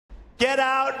Get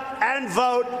out and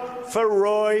vote for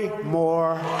Roy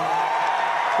Moore.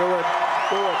 Do it.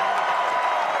 Do it.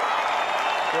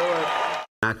 Do it.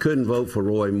 I couldn't vote for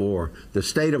Roy Moore. The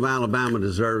state of Alabama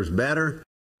deserves better.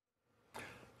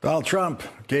 Donald Trump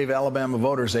gave Alabama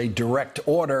voters a direct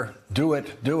order, do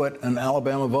it, do it, and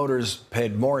Alabama voters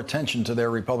paid more attention to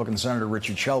their Republican Senator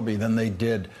Richard Shelby than they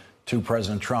did to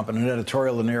President Trump. And an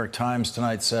editorial in the New York Times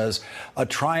tonight says, a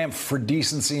triumph for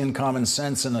decency and common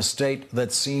sense in a state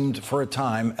that seemed for a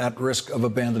time at risk of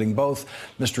abandoning both.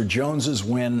 Mr. Jones's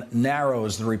win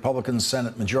narrows the Republican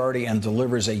Senate majority and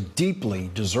delivers a deeply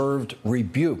deserved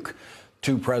rebuke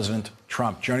to President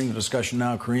Trump. Joining the discussion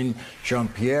now, Karine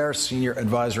Jean-Pierre, senior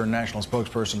advisor and national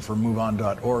spokesperson for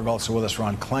MoveOn.org. Also with us,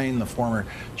 Ron Klain, the former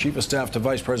chief of staff to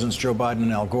Vice Presidents Joe Biden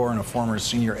and Al Gore, and a former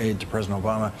senior aide to President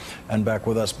Obama. And back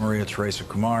with us, Maria Teresa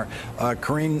Kumar.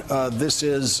 Karine, this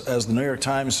is, as the New York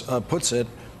Times puts it,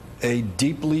 a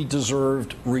deeply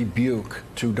deserved rebuke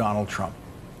to Donald Trump.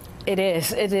 It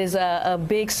is. It is a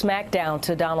big smackdown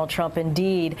to Donald Trump,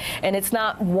 indeed, and it's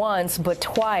not once but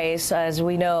twice. As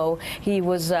we know,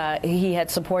 he had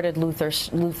supported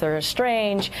Luther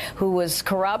Strange, who was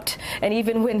corrupt, and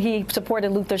even when he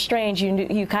supported Luther Strange,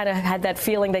 you kind of had that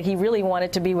feeling that he really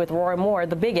wanted to be with Roy Moore,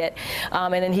 the bigot,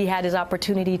 and then he had his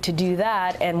opportunity to do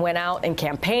that and went out and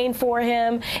campaigned for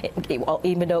him.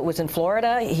 Even though it was in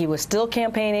Florida, he was still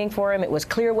campaigning for him. It was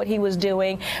clear what he was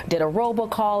doing. Did a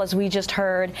robocall, as we just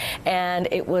heard. And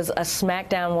it was a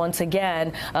smackdown once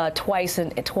again, twice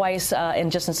in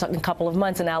just a couple of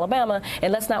months in Alabama.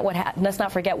 And let's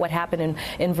not forget what happened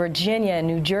in Virginia and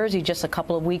New Jersey just a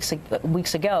couple of weeks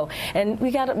ago. And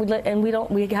we have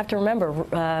to remember,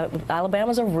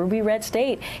 Alabama's a ruby red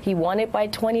state. He won it by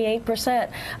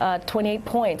 28%, 28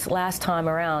 points last time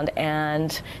around.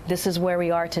 And this is where we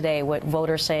are today, with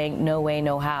voters saying no way,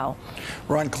 no how.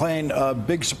 Ron Klain,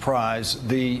 big surprise.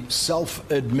 The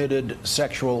self-admitted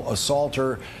sexual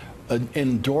assaulter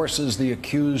endorses the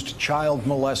accused child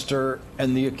molester,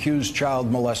 and the accused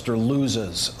child molester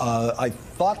loses. I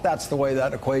thought that's the way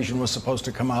that equation was supposed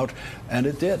to come out, and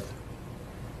it did.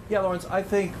 Yeah, Lawrence, I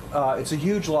think it's a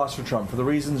huge loss for Trump for the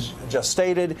reasons just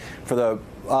stated, for the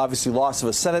obviously loss of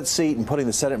a Senate seat and putting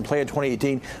the Senate in play in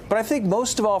 2018. But I think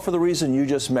most of all for the reason you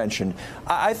just mentioned.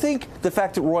 I think the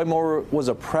fact that Roy Moore was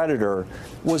a predator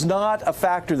was not a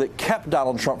factor that kept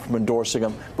Donald Trump from endorsing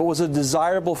him, but was a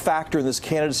desirable factor in this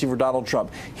candidacy for Donald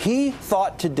Trump. He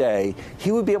thought today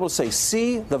he would be able to say,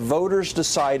 see, the voters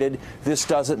decided this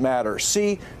doesn't matter.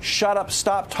 See, shut up,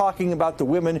 stop talking about the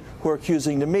women who are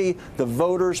accusing to me. The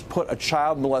voters put a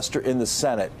child molester in the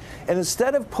Senate. And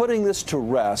instead of putting this to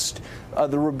rest,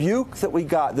 the rebuke that we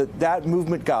got, that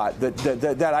movement got,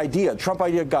 that idea, Trump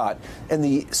idea got, and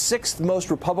the sixth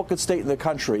most Republican state in the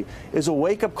country is a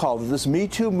wake-up call that this Me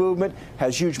Too movement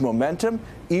has huge momentum,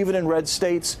 even in red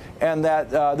states, and that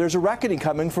there's a reckoning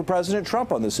coming for President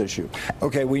Trump on this issue.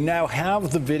 Okay, we now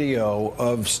have the video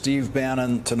of Steve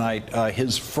Bannon tonight,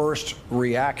 his first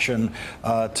reaction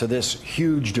to this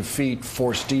huge defeat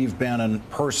for Steve Bannon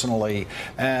personally.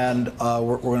 And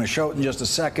we're going to show it in just a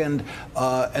second.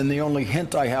 And the only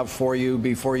hint I have for you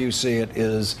before you see it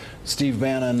is Steve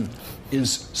Bannon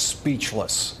is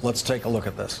speechless. Let's take a look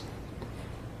at this.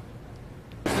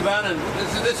 Mr. Bannon,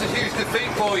 this is a huge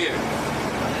defeat for you.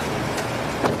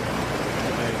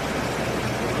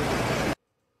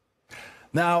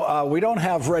 Now, we don't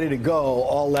have ready to go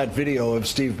all that video of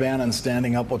Steve Bannon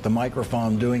standing up with the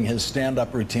microphone doing his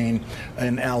stand-up routine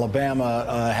in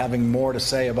Alabama, having more to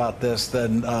say about this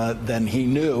than he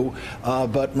knew.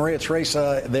 But Maria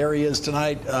Teresa, there he is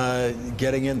tonight,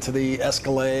 getting into the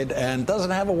Escalade and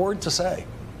doesn't have a word to say.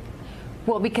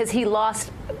 Well, because he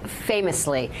lost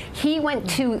famously. He went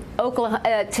to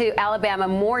Alabama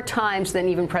more times than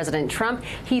even President Trump.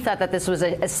 He thought that this was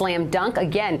a slam dunk.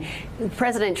 Again,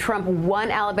 President Trump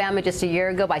won Alabama just a year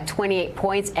ago by 28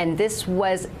 points, and this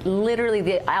was literally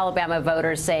the Alabama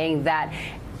voters saying that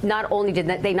not only did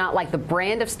they not like the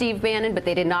brand of Steve Bannon, but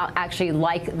they did not actually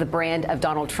like the brand of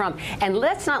Donald Trump. And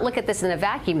let's not look at this in a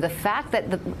vacuum. The fact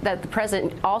that the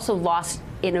president also lost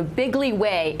in a bigly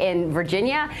way in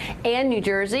Virginia and New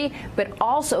Jersey, but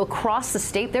also across the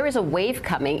state, there is a wave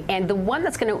coming. And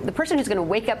the person who's going to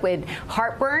wake up with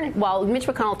heartburn, while Mitch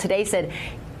McConnell today said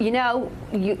you know,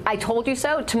 I told you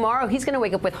so. Tomorrow he's going to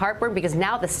wake up with heartburn because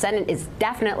now the Senate is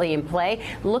definitely in play.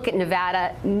 Look at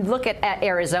Nevada, look at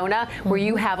Arizona, where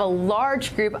you have a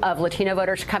large group of Latino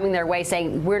voters coming their way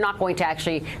saying we're not going to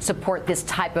actually support this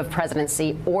type of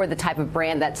presidency or the type of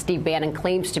brand that Steve Bannon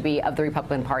claims to be of the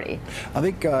Republican Party. I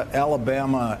think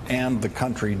Alabama and the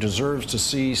country deserves to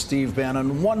see Steve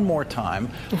Bannon one more time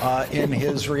in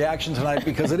his reaction tonight,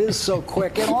 because it is so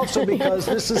quick, and also because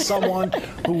this is someone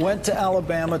who went to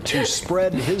Alabama to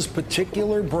spread his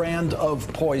particular brand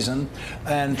of poison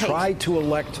and try to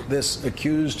elect this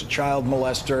accused child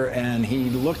molester, and he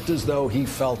looked as though he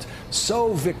felt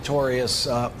so victorious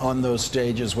on those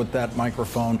stages with that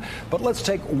microphone. But let's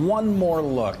take one more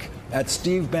look at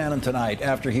Steve Bannon tonight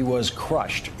after he was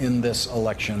crushed in this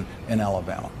election in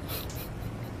Alabama.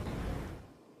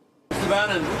 Mr.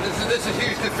 Bannon, this is a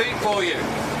huge defeat for you.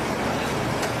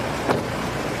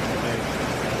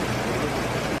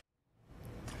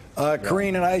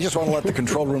 Karine, and I just want to let the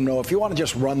control room know, if you want to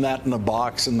just run that in the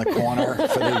box in the corner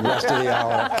for the rest of the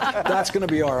hour, that's going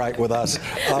to be all right with us.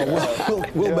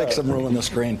 We'll make some room on the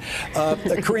screen.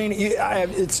 Karine,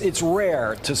 it's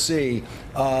rare to see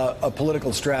a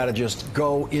political strategist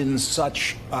go in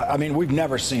such, I mean, we've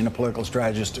never seen a political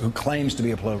strategist who claims to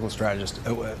be a political strategist,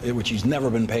 which he's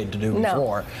never been paid to do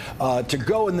before, to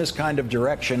go in this kind of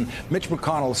direction. Mitch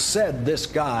McConnell said this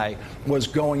guy was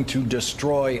going to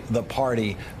destroy the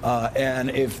party. And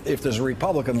if there's a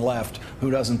Republican left who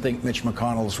doesn't think Mitch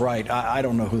McConnell's right, I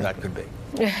don't know who that could be.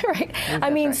 Right. I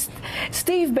mean,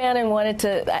 Steve Bannon wanted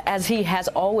to, as he has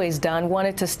always done,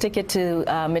 wanted to stick it to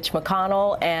Mitch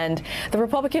McConnell and the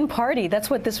Republican Party. That's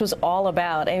what this was all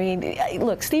about. I mean,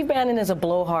 look, Steve Bannon is a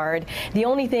blowhard. The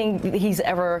only thing he's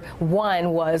ever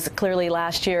won was clearly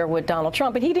last year with Donald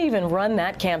Trump, but he didn't even run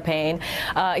that campaign.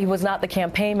 He was not the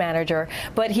campaign manager,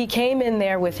 but he came in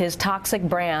there with his toxic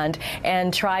brand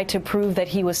and tried to prove that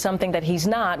he was something that he's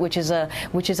not, which is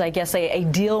I guess a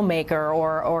deal maker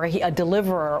or a deliverer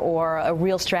or a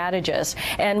real strategist.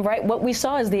 And what we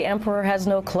saw is the emperor has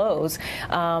no clothes.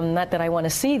 Not that I want to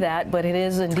see that, but it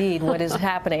is indeed what is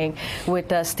happening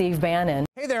with Steve Bannon.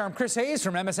 Hey there, I'm Chris Hayes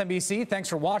from MSNBC. Thanks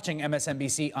for watching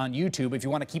MSNBC on YouTube. If you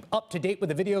want to keep up to date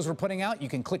with the videos we're putting out, you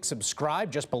can click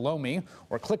subscribe just below me,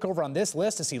 or click over on this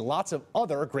list to see lots of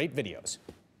other great videos.